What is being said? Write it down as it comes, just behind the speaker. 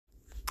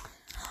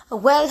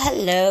Well,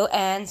 hello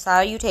and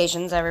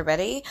salutations,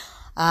 everybody.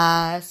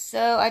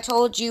 So I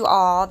told you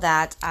all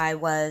that I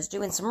was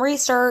doing some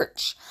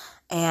research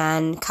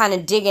and kind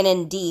of digging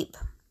in deep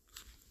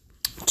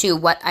to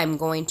what I'm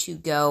going to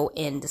go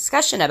in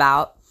discussion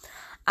about.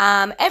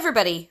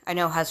 Everybody I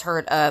know has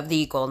heard of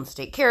the Golden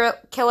State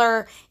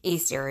Killer,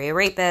 East Area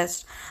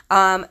Rapist.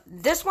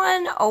 This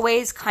one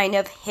always kind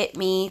of hit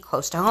me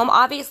close to home,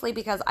 obviously,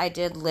 because I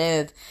did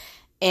live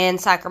in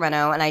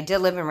Sacramento, and I did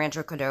live in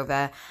Rancho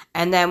Cordova.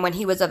 And then when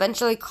he was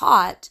eventually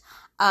caught,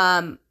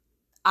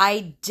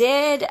 I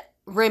did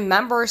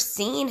remember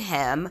seeing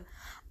him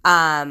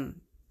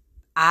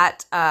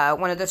at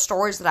one of the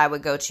stores that I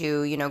would go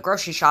to,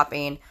 grocery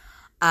shopping.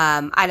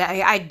 And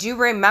I do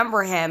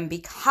remember him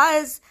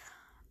because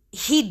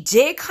he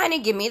did kind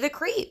of give me the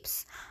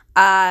creeps.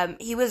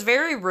 He was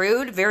very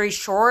rude, very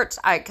short.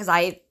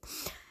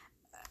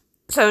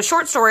 So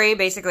short story,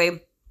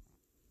 basically.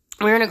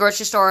 We were in a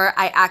grocery store.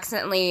 I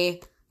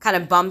accidentally kind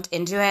of bumped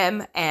into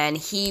him, and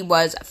he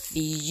was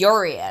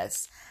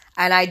furious.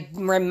 And I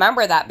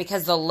remember that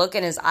because the look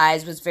in his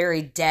eyes was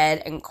very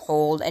dead and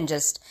cold, and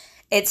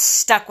it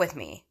stuck with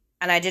me.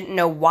 And I didn't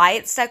know why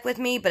it stuck with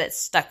me, but it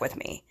stuck with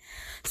me.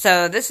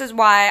 So this is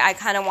why I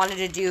kind of wanted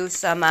to do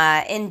some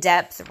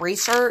in-depth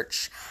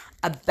research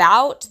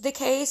about the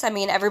case. I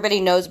mean,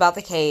 everybody knows about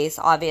the case,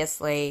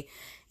 obviously.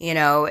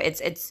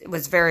 It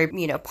was very,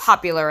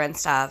 popular and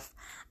stuff.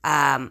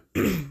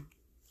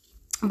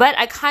 But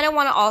I kind of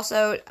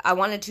I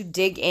wanted to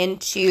dig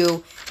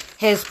into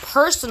his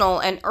personal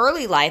and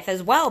early life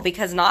as well,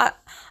 because not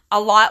a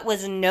lot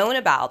was known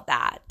about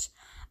that.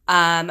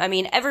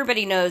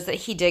 Everybody knows that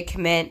he did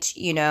commit,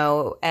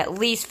 at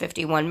least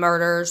 51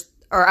 rapes,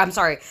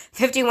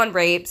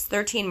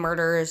 13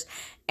 murders,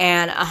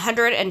 and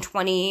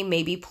 120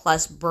 maybe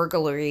plus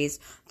burglaries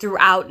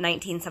throughout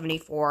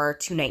 1974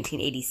 to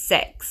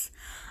 1986.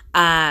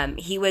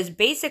 He was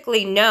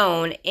basically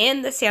known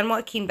in the San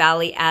Joaquin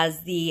Valley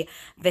as the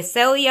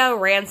Visalia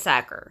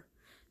Ransacker.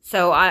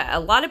 So a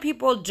lot of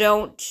people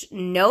don't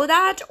know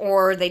that,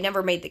 or they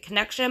never made the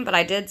connection, but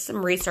I did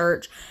some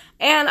research,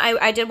 and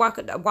I did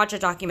watch a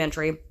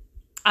documentary.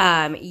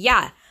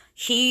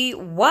 He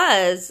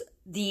was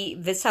the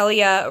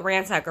Visalia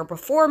Ransacker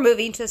before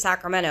moving to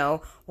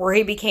Sacramento, where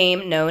he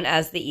became known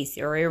as the East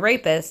Area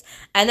Rapist,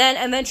 and then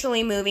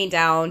eventually moving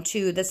down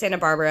to the Santa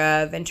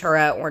Barbara,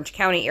 Ventura, Orange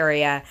County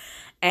area,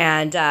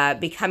 and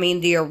becoming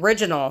the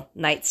original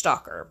Night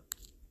Stalker.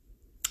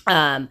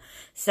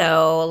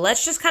 So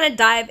let's just kind of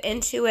dive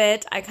into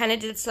it. I kind of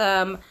did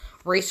some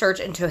research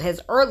into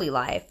his early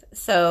life.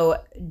 So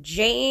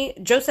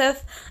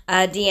Joseph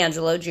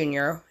DeAngelo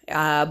Jr.,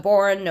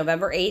 born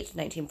November 8th,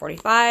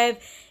 1945,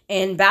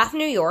 in Bath,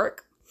 New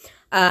York.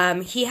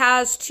 He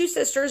has two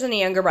sisters and a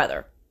younger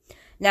brother.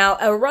 Now,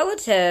 a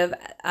relative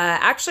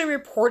actually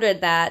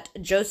reported that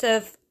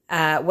Joseph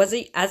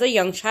as a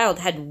young child,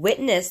 had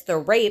witnessed the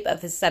rape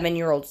of his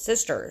 7-year-old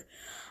sister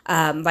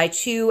by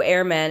two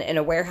airmen in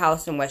a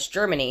warehouse in West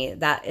Germany.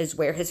 That is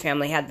where his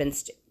family had been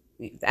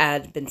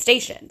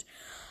stationed.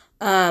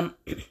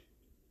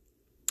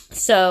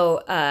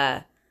 So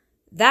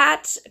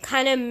that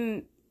kind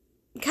of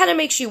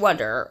makes you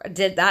wonder,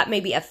 did that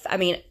maybe,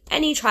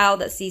 any child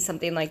that sees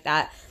something like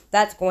that,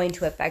 that's going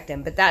to affect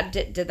him. But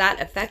did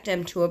that affect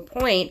him to a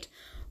point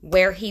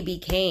where he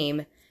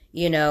became,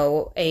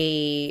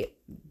 a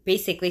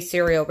basically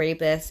serial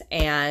rapist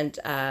and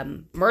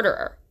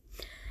murderer?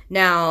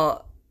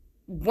 Now,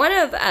 one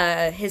of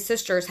his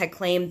sisters had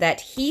claimed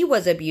that he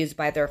was abused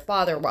by their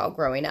father while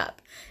growing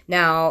up.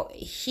 Now,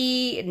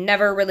 he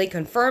never really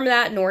confirmed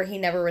that, nor he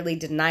never really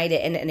denied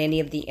it in any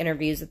of the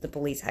interviews that the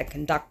police had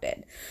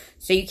conducted.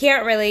 So you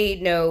can't really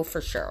know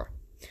for sure.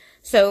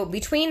 So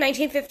between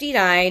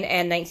 1959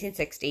 and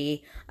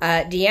 1960,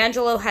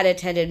 DeAngelo had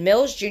attended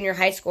Mills Junior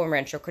High School in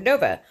Rancho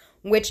Cordova,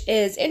 which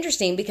is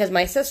interesting because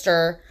my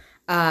sister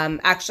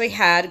actually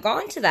had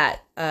gone to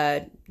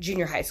that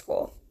junior high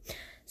school.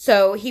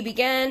 So he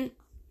began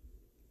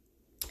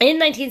in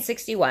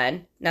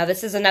 1961. Now,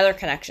 this is another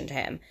connection to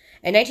him.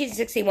 In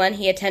 1961,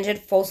 he attended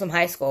Folsom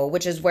High School,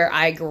 which is where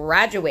I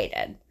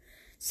graduated.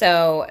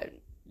 So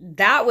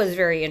that was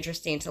very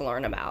interesting to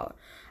learn about.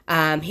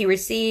 He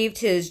received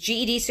his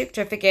GED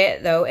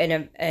certificate, though, in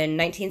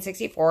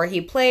 1964.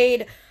 He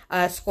played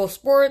school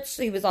sports.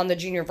 He was on the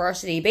junior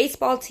varsity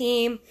baseball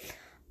team.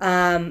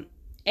 And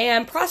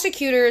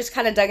prosecutors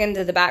kind of dug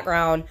into the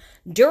background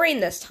during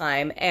this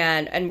time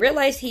and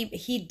realized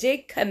he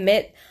did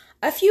commit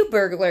a few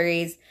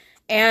burglaries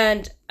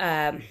and,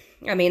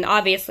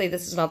 obviously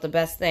this is not the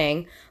best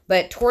thing,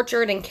 but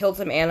tortured and killed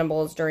some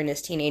animals during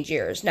his teenage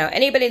years. Now,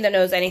 anybody that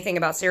knows anything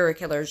about serial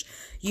killers,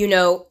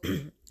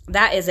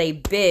 that is a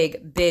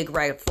big, big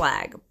red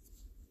flag.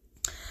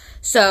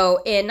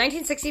 So, in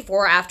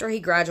 1964, after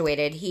he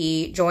graduated,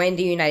 he joined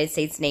the United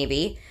States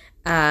Navy,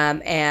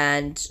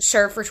 and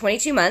served for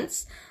 22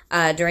 months,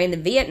 during the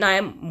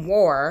Vietnam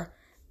War,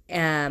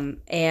 and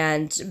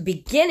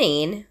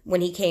beginning,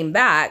 when he came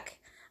back,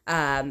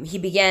 he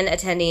began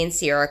attending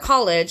Sierra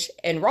College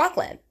in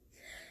Rockland.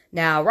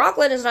 Now,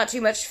 Rockland is not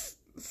too much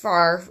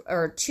far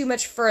or too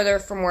much further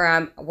from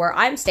where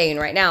I'm staying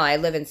right now. I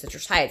live in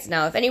Citrus Heights.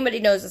 Now, if anybody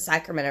knows the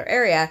Sacramento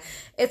area,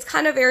 it's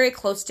kind of very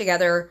close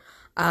together.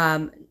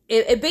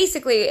 Everybody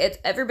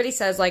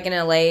says like in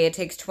LA, it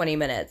takes 20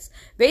 minutes.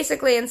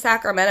 Basically in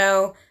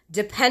Sacramento,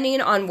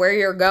 depending on where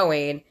you're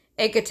going,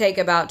 it could take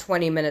about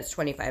 20 minutes,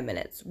 25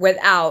 minutes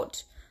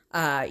without,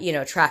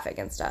 traffic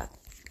and stuff.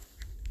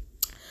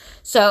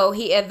 So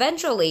he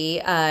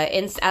eventually,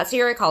 at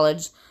Sierra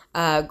College,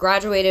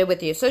 graduated with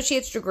the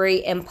associate's degree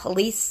in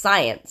police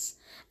science.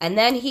 And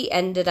then he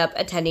ended up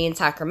attending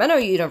Sacramento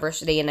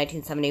University in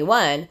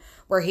 1971,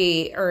 where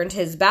he earned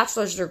his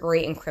bachelor's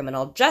degree in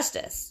criminal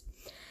justice.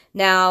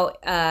 Now,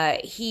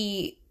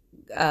 he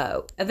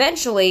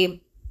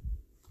eventually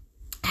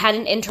had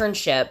an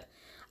internship.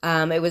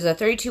 It was a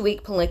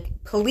 32-week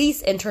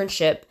police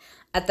internship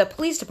at the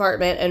police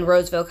department in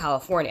Roseville,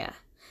 California.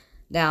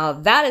 Now,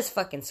 that is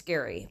fucking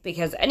scary,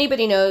 because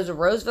anybody knows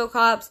Roseville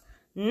cops,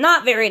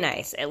 not very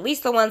nice. At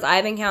least the ones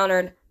I've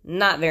encountered,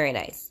 not very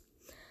nice.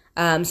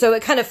 So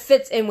it kind of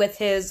fits in with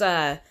his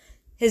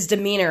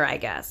demeanor, I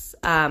guess.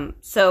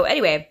 So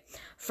anyway,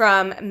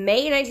 from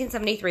May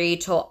 1973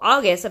 till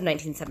August of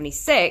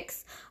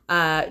 1976,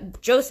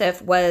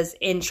 Joseph was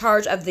in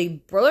charge of the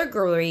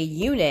burglary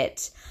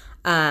unit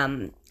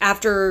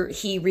after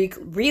he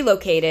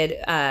relocated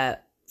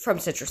from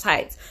Citrus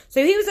Heights.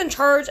 So he was in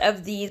charge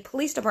of the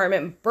police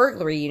department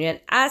burglary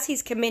unit as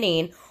he's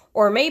committing,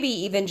 or maybe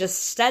even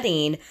just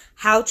studying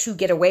how to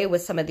get away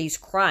with some of these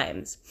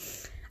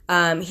crimes.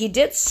 He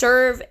did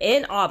serve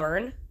in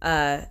Auburn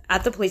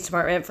at the police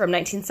department from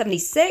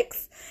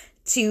 1976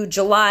 to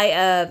July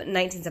of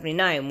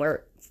 1979,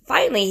 where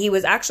finally he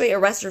was actually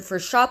arrested for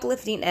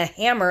shoplifting a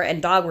hammer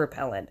and dog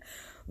repellent,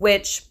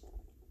 which,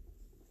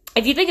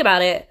 if you think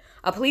about it,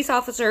 a police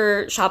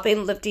officer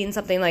shoplifting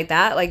something like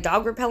that, like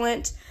dog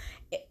repellent,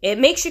 it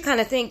makes you kind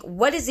of think,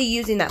 what is he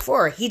using that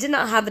for? He did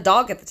not have a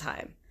dog at the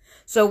time.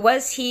 So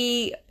was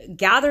he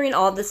gathering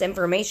all this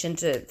information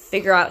to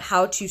figure out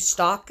how to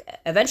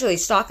eventually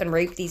stalk and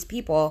rape these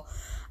people?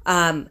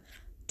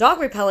 Dog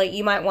repellent,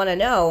 you might want to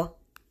know,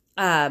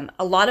 a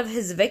lot of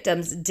his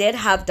victims did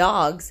have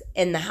dogs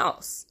in the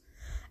house.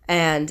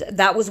 And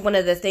that was one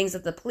of the things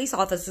that the police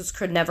officers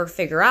could never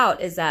figure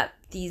out, is that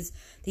these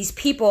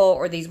people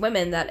or these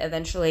women that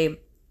eventually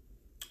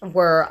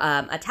were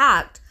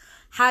attacked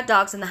had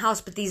dogs in the house,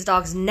 but these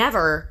dogs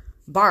never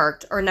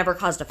barked or never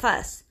caused a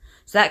fuss.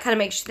 So that kind of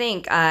makes you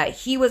think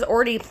he was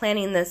already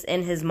planning this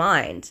in his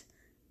mind.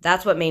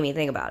 That's what made me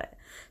think about it.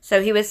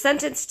 So he was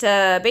sentenced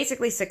to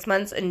basically 6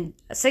 months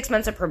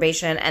of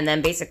probation, and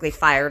then basically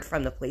fired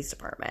from the police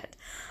department.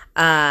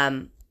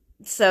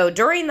 So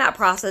during that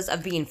process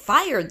of being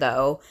fired,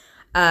 though,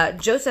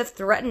 Joseph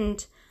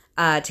threatened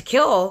to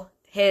kill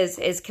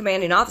his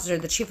commanding officer,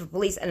 the chief of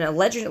police, and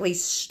allegedly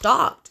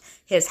stalked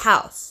his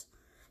house.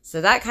 So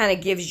that kind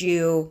of gives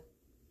you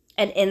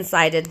an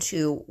insight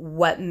into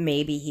what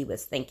maybe he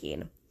was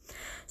thinking.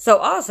 So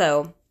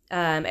also,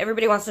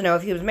 everybody wants to know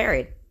if he was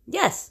married.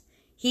 Yes,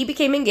 he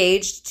became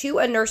engaged to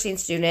a nursing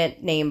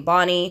student named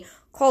Bonnie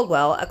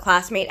Caldwell, a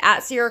classmate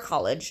at Sierra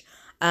College,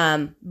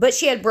 but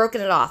she had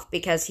broken it off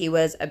because he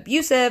was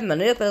abusive,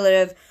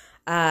 manipulative.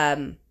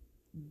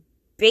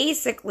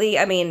 Basically,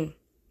 I mean,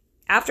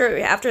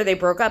 after they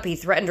broke up, he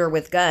threatened her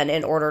with a gun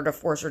in order to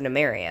force her to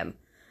marry him.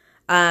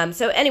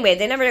 So anyway,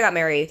 they never got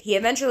married. He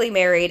eventually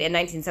married in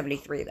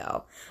 1973,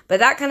 though. But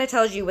that kind of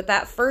tells you, with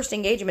that first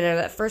engagement or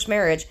that first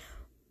marriage,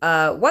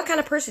 what kind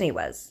of person he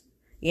was.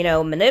 You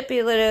know,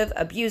 manipulative,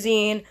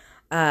 abusing,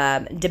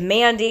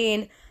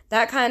 demanding.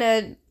 That kind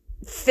of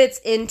fits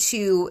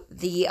into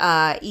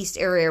the East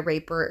Area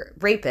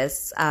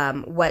rapists,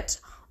 what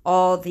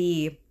all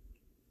the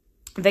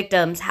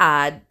victims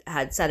had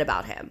said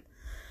about him.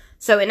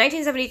 So in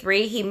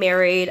 1973, he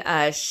married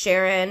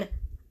Sharon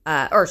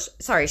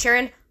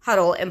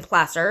Huddle in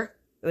Placer.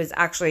 It was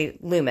actually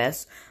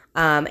Loomis.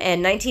 In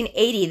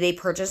 1980, they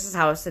purchased his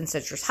house in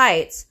Citrus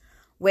Heights,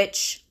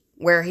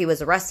 where he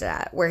was arrested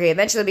at, where he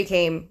eventually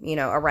became,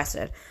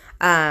 arrested.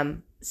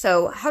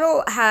 So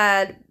Huddle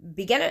had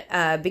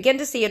began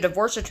to see a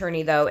divorce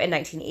attorney, though, in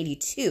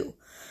 1982.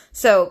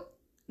 So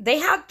they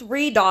had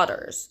 3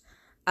 daughters.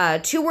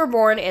 2 were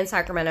born in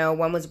Sacramento.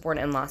 1 was born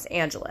in Los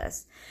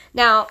Angeles.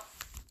 Now,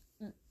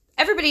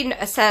 everybody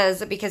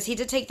says, because he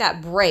did take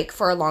that break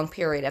for a long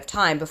period of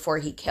time before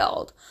he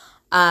killed.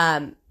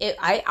 I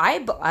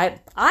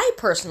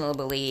personally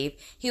believe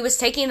he was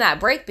taking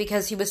that break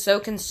because he was so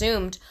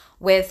consumed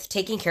with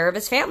taking care of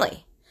his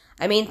family.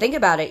 I mean, think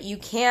about it. You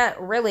can't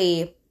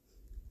really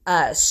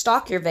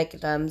stalk your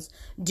victims,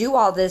 do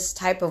all this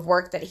type of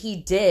work that he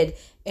did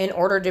in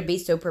order to be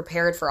so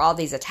prepared for all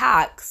these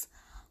attacks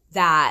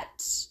and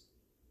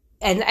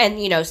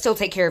still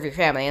take care of your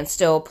family and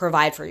still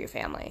provide for your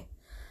family.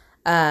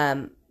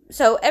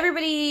 So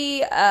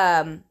everybody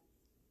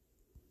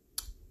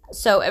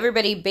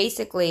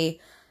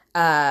basically,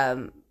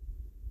 I'm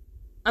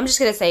just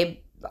going to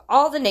say,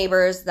 all the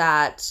neighbors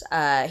that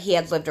he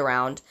had lived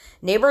around,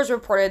 neighbors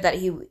reported that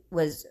he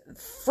was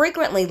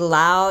frequently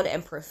loud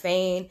and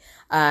profane.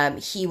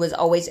 He was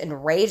always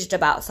enraged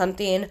about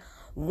something.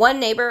 One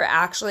neighbor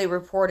actually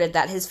reported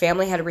that his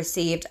family had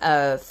received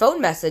a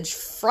phone message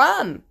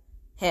from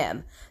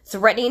him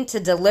threatening to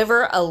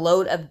deliver a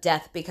load of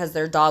death because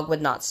their dog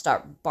would not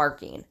stop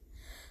barking.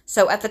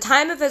 So at the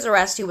time of his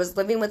arrest, he was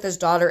living with his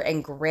daughter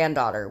and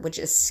granddaughter, which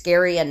is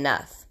scary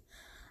enough.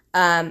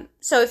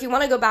 So if you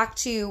want to go back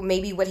to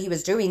maybe what he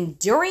was doing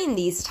during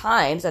these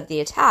times of the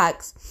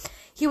attacks,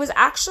 he was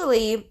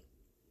actually,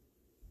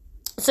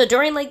 so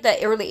during like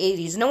the early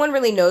 80s, no one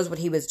really knows what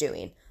he was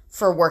doing,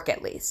 for work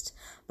at least.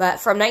 But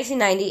from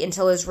 1990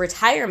 until his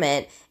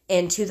retirement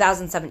in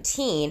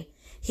 2017,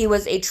 he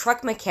was a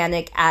truck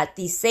mechanic at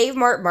the Save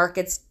Mart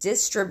Markets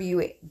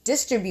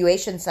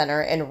Distribution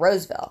Center in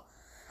Roseville.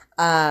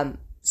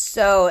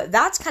 So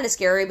that's kind of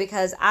scary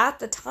because at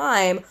the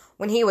time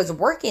when he was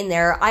working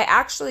there, I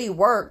actually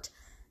worked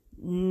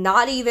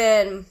not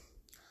even,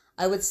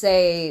 I would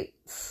say,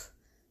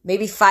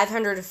 maybe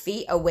 500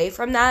 feet away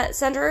from that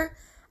center.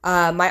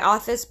 My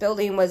office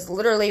building was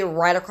literally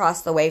right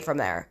across the way from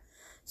there.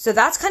 So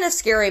that's kind of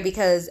scary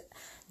because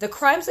the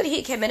crimes that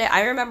he committed,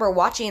 I remember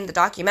watching the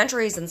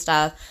documentaries and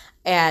stuff,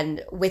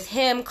 and with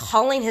him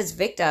calling his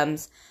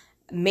victims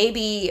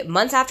maybe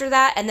months after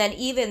that, and then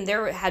even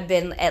there had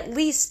been at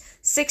least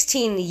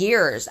 16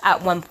 years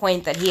at one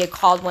point that he had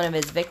called one of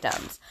his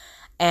victims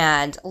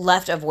and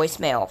left a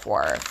voicemail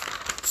for her.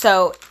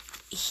 So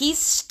he's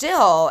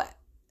still,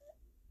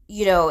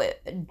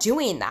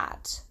 doing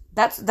that.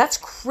 That's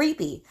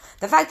creepy.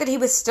 The fact that he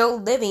was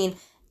still living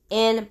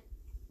in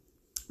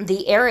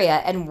the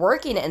area and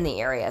working in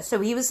the area. So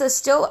he was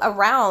still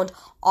around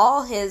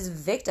all his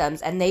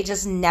victims and they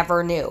just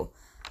never knew.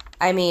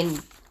 I mean,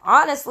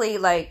 honestly,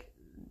 like,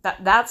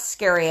 that's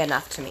scary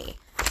enough to me.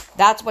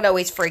 That's what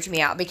always freaked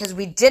me out because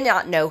we did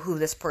not know who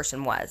this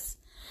person was.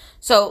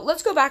 So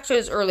let's go back to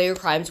his earlier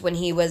crimes when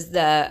he was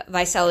the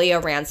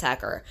Visalia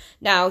ransacker.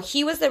 Now,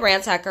 he was the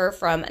ransacker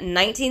from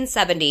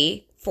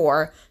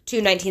 1974 to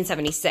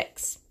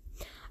 1976.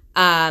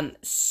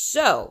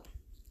 So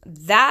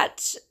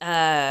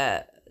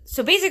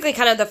basically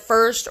kind of the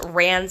first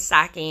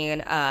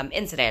ransacking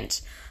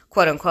incident,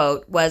 quote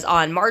unquote, was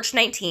on March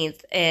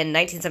 19th in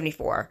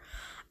 1974.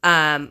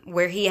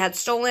 Where he had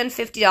stolen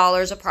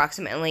 $50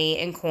 approximately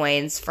in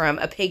coins from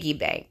a piggy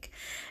bank.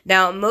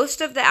 Now,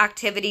 most of the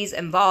activities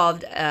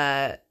involved,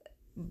 that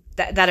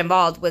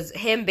involved was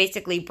him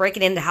basically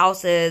breaking into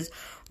houses,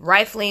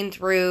 rifling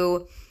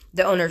through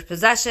the owner's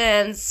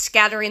possessions,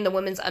 scattering the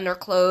women's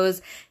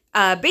underclothes,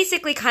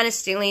 basically kind of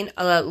stealing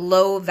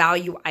low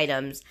value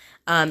items,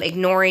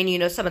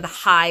 ignoring, some of the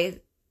high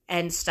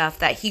end stuff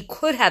that he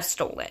could have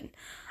stolen.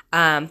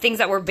 Things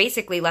that were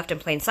basically left in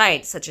plain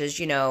sight, such as,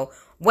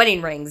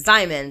 wedding rings,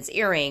 diamonds,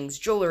 earrings,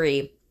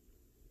 jewelry,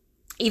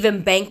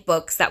 even bank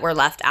books that were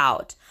left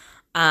out.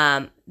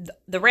 The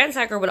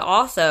ransacker would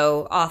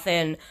also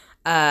often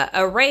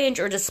arrange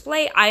or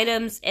display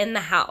items in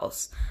the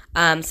house,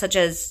 such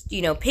as,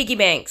 piggy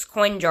banks,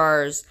 coin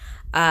jars,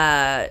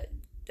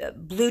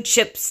 blue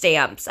chip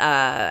stamps,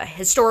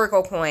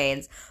 historical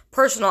coins,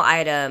 personal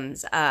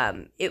items.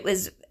 It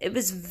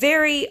was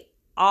very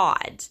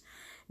odd.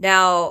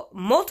 Now,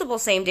 multiple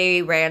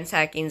same-day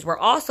ransackings were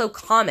also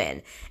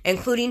common,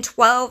 including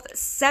 12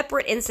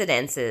 separate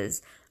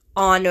incidences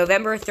on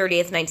November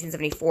 30th,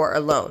 1974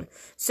 alone.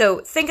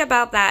 So think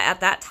about that at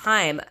that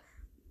time.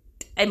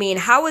 I mean,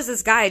 how was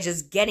this guy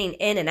just getting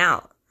in and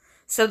out?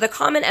 So the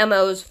common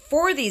MOs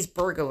for these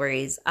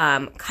burglaries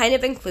kind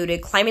of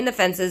included climbing the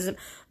fences,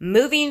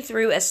 moving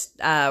through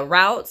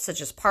routes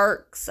such as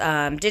parks,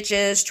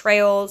 ditches,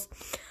 trails,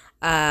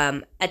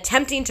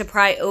 attempting to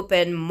pry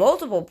open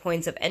multiple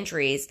points of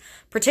entries,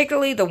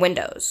 particularly the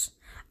windows,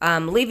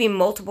 leaving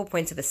multiple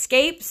points of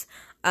escapes,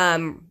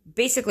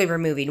 basically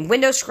removing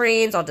window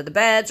screens onto the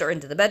beds or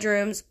into the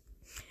bedrooms,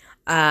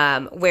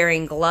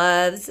 wearing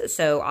gloves,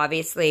 so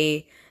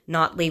obviously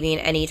not leaving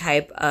any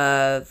type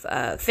of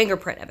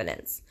fingerprint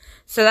evidence.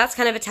 So that's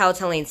kind of a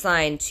telltale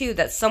sign, too,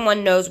 that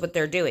someone knows what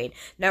they're doing.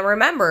 Now,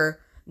 remember,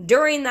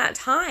 during that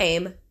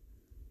time,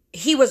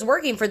 he was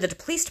working for the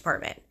police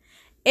department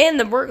in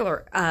the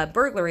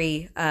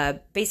burglary,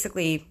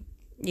 basically,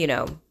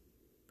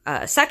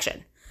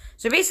 section.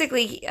 So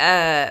basically,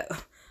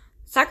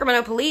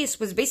 Sacramento police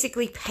was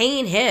basically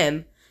paying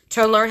him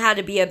to learn how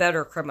to be a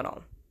better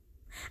criminal.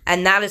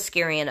 And that is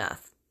scary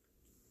enough.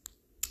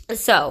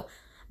 So,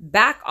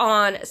 back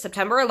on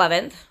September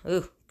 11th,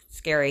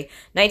 scary,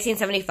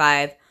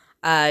 1975,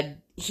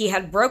 he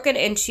had broken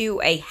into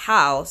a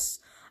house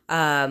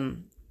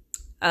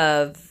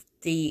of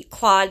the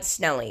Claude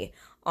Snelly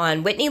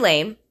on Whitney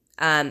Lane.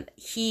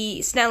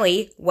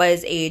 Snelly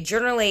was a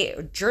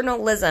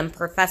journalism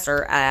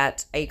professor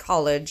at a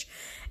college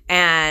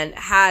and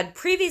had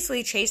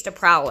previously chased a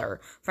prowler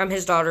from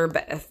his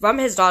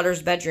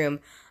daughter's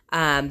bedroom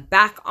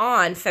back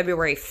on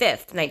February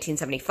 5th,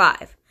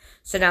 1975.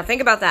 So now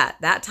think about that.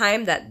 That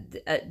time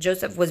that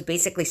Joseph was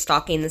basically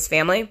stalking this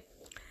family,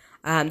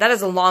 that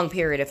is a long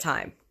period of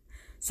time.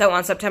 So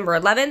on September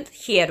 11th,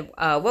 he had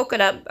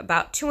woken up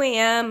about 2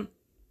 a.m.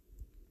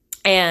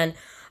 and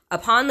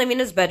upon leaving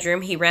his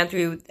bedroom, he ran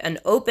through an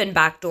open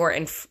back door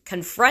and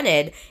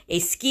confronted a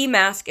ski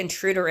mask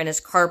intruder in his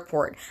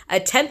carport,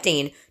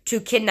 attempting to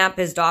kidnap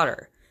his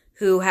daughter,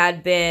 who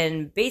had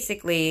been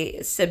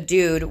basically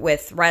subdued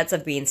with threats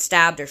of being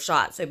stabbed or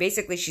shot. So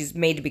basically, she's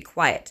made to be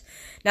quiet.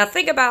 Now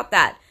think about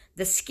that.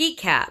 The ski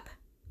cap,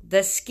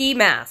 the ski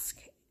mask,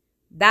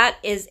 that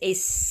is a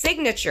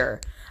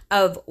signature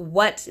of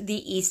what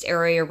the East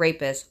Area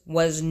Rapist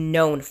was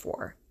known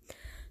for.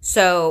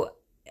 So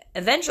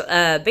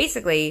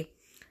eventually,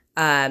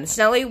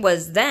 Snelling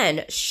was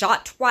then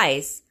shot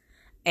twice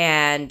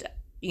and,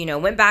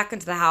 went back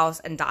into the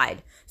house and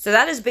died. So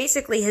that is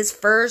basically his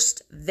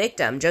first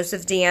victim,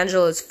 Joseph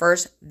DeAngelo's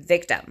first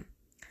victim.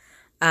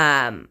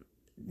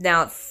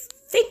 Now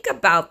think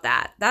about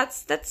that.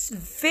 That's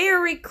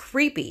very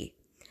creepy.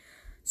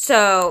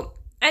 So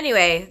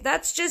anyway,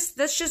 that's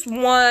just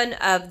one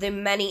of the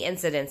many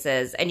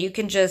incidences, and you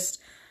can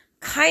just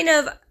kind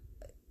of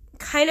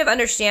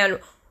understand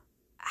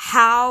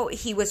how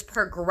he was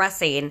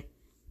progressing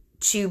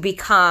to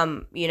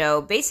become,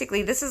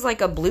 basically this is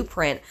like a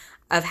blueprint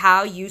of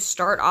how you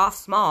start off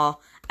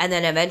small and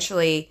then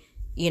eventually,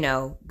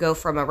 go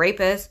from a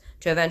rapist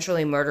to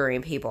eventually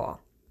murdering people.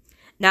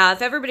 Now,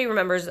 if everybody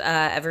remembers,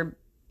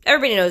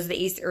 everybody knows the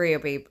East Area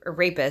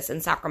Rapist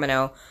in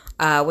Sacramento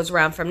was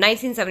around from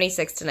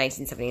 1976 to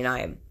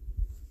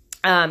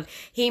 1979.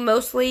 He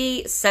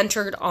mostly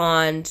centered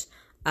on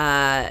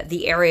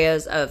the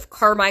areas of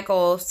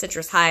Carmichael,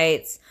 Citrus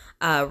Heights,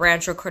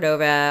 Rancho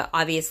Cordova,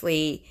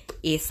 obviously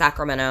East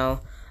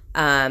Sacramento.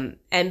 And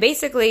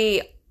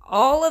basically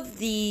all of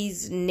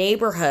these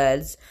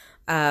neighborhoods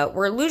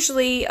were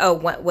usually,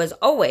 was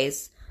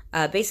always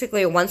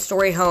basically a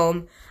one-story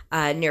home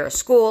near a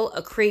school,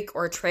 a creek,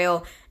 or a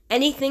trail,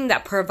 anything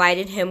that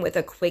provided him with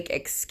a quick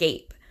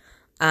escape.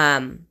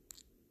 And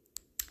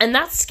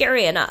that's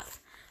scary enough.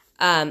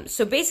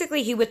 So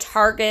basically he would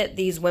target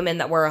these women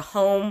that were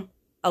home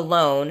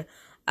alone,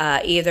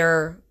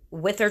 either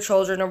with their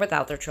children or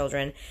without their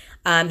children.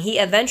 He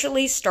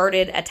eventually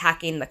started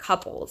attacking the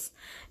couples.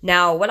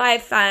 Now, what I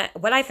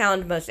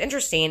found most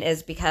interesting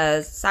is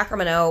because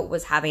Sacramento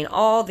was having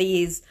all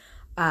these,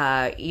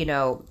 kind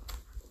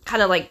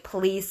of like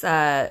police,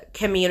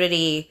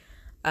 community,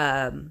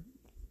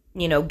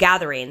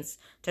 gatherings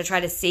to try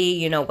to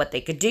see, what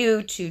they could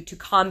do to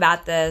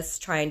combat this,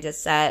 trying to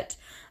set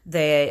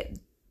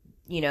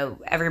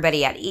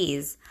everybody at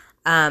ease.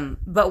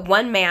 But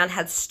one man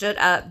had stood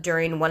up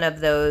during one of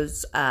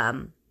those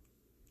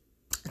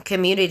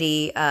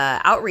community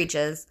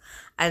outreaches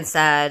and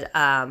said,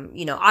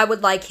 I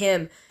would like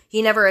him.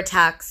 He never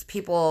attacks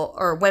people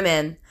or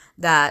women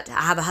that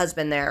have a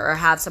husband there or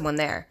have someone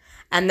there.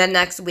 And then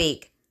next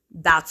week,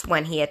 that's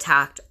when he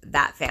attacked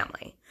that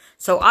family.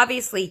 So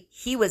obviously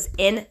he was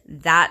in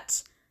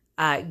that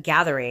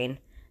gathering,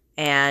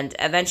 and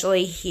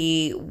eventually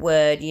he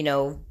would,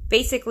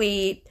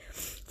 basically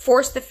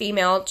force the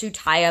female to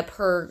tie up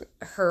her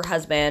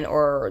husband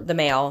or the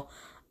male,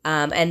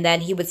 and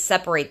then he would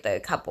separate the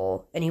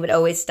couple, and he would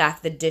always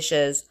stack the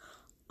dishes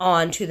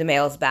onto the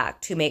male's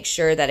back to make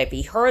sure that if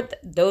he heard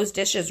those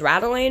dishes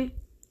rattling,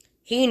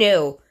 he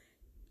knew,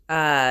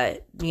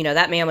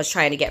 that man was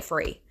trying to get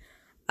free.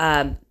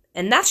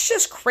 And that's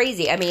just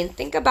crazy. I mean,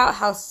 think about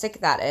how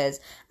sick that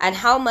is and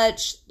how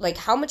much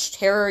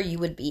terror you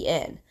would be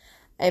in.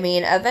 I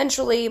mean,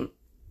 eventually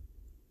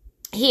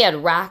he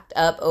had racked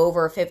up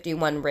over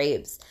 51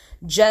 rapes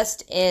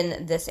just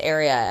in this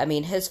area. I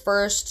mean, his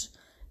first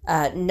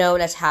known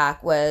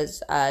attack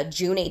was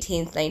June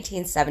 18th,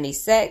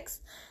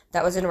 1976.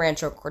 That was in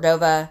Rancho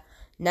Cordova.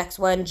 Next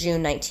one,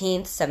 June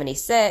 19th,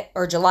 76,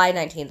 or July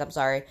 19th, I'm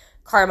sorry,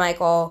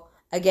 Carmichael.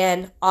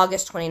 Again,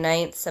 August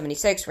 29th,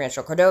 76,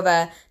 Rancho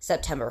Cordova.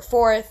 September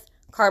 4th,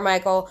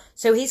 Carmichael.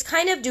 So he's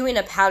kind of doing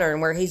a pattern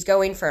where he's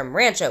going from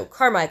Rancho,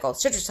 Carmichael,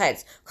 Citrus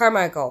Heights,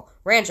 Carmichael,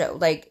 Rancho.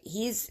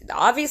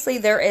 Obviously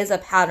there is a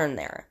pattern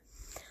there.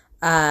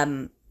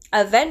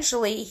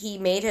 Eventually he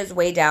made his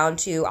way down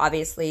to,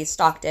 obviously,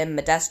 Stockton,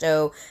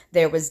 Modesto.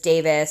 There was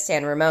Davis,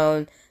 San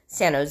Ramon,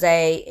 San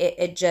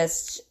Jose.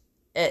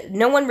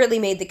 No one really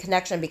made the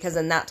connection because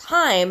in that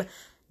time,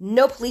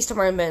 no police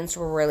departments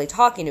were really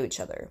talking to each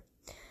other.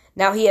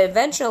 Now, he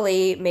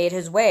eventually made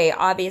his way,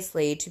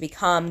 obviously, to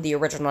become the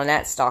original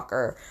Night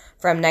Stalker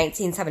from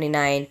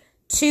 1979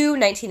 to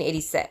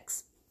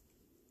 1986.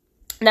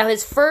 Now,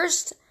 his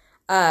first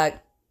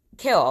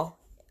kill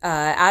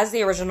as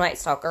the original Night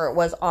Stalker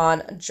was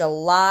on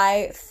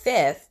July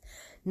 5th,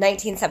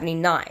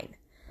 1979.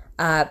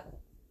 And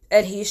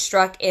he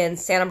struck in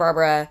Santa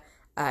Barbara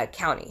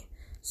County.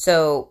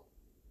 So,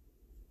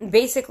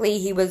 basically,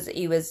 he was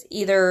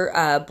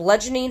either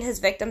bludgeoning his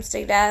victims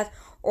to death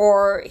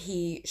or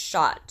he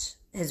shot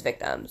his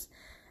victims.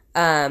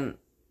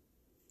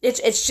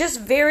 It's just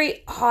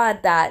very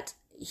odd that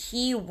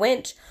he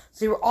went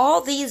through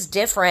all these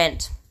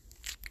different,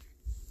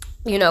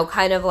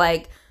 kind of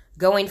like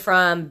going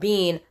from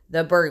being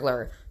the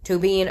burglar to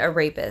being a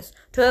rapist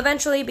to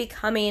eventually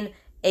becoming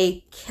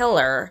a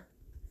killer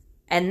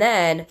And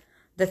then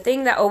the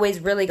thing that always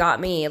really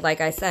got me,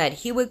 like I said,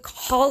 he would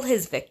call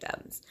his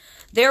victims.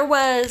 There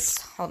was,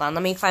 hold on,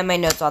 let me find my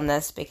notes on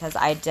this because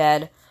I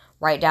did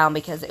write down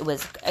because it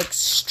was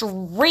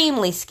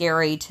extremely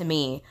scary to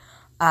me.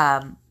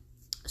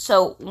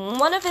 So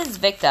one of his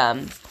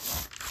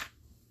victims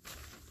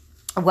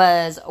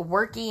was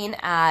working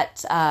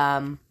at,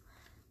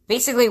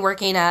 basically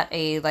working at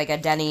a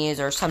Denny's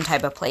or some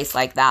type of place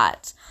like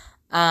that.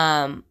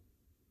 And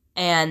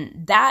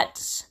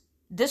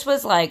this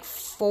was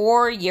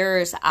 4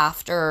 years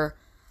after,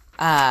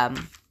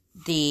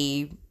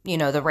 the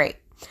rape.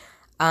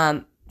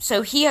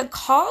 So he had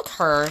called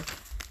her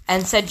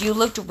and said, "You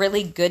looked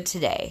really good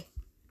today."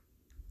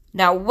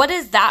 Now, what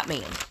does that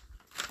mean?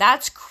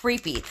 That's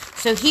creepy.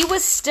 So he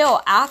was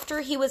still, after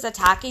he was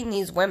attacking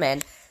these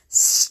women,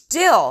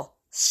 still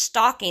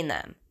stalking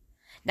them.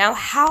 Now,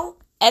 how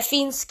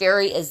effing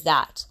scary is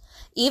that?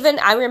 Even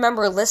I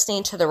remember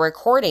listening to the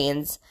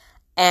recordings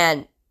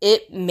and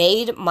it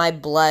made my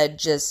blood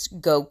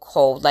just go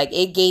cold.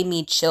 It gave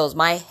me chills.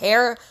 My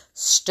hair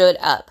stood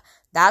up.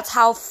 That's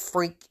how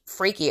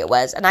freaky it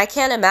was. And I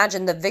can't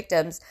imagine the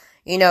victims,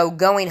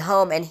 going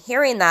home and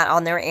hearing that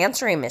on their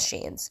answering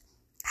machines.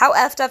 How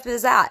effed up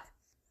is that?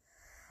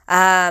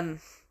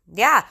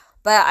 Yeah.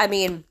 But,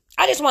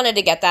 I just wanted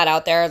to get that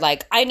out there.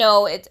 I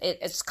know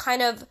it's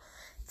kind of,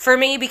 for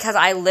me, because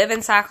I live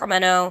in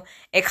Sacramento,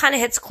 it kind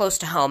of hits close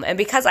to home. And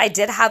because I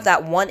did have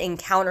that one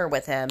encounter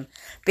with him,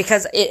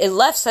 because it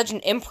left such an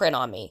imprint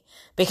on me.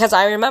 Because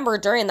I remember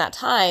during that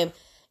time,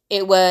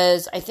 it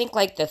was, I think,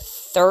 the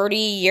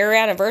 30-year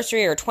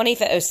anniversary or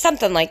 25th, or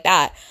something like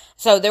that.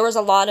 So there was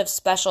a lot of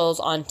specials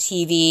on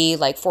TV,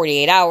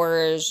 48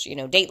 Hours,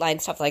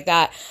 Dateline, stuff like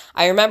that.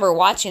 I remember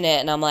watching it,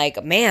 and I'm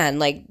like, man,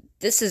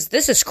 this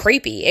is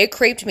creepy. It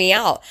creeped me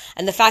out.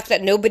 And the fact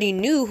that nobody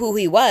knew who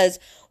he was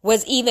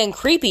even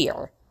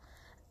creepier.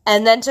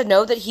 And then to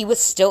know that he was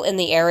still in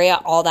the area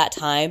all that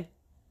time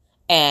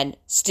and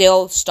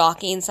still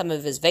stalking some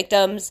of his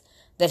victims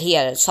that he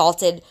had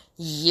assaulted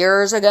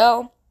years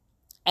ago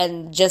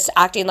and just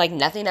acting like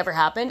nothing ever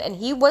happened. And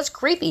he was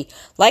creepy.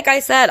 Like I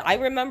said, I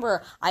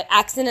remember I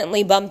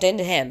accidentally bumped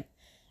into him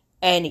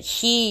and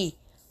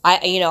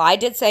I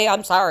did say,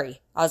 "I'm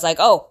sorry." I was like,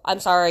 "Oh, I'm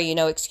sorry,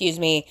 excuse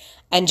me."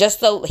 And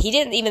he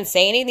didn't even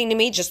say anything to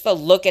me, just the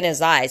look in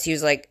his eyes. He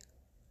was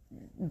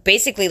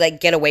basically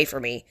get away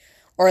from me.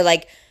 Or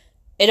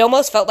it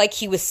almost felt like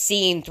he was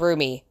seeing through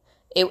me.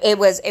 It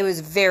was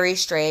very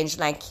strange,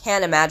 and I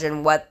can't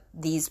imagine what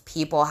these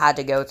people had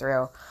to go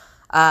through.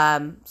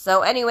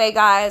 So anyway,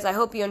 guys, I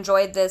hope you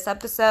enjoyed this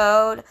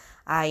episode.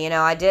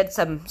 I did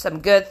some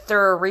good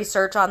thorough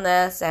research on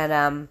this,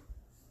 and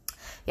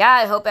yeah,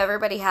 I hope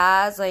everybody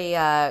has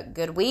a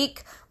good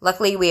week.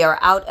 Luckily, we are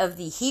out of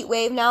the heat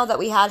wave now that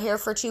we had here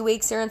for 2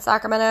 weeks here in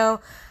Sacramento,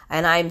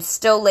 and I'm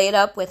still laid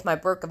up with my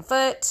broken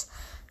foot.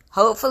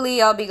 Hopefully,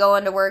 I'll be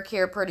going to work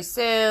here pretty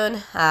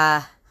soon.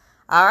 All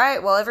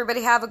right, well,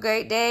 everybody have a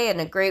great day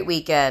and a great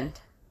weekend.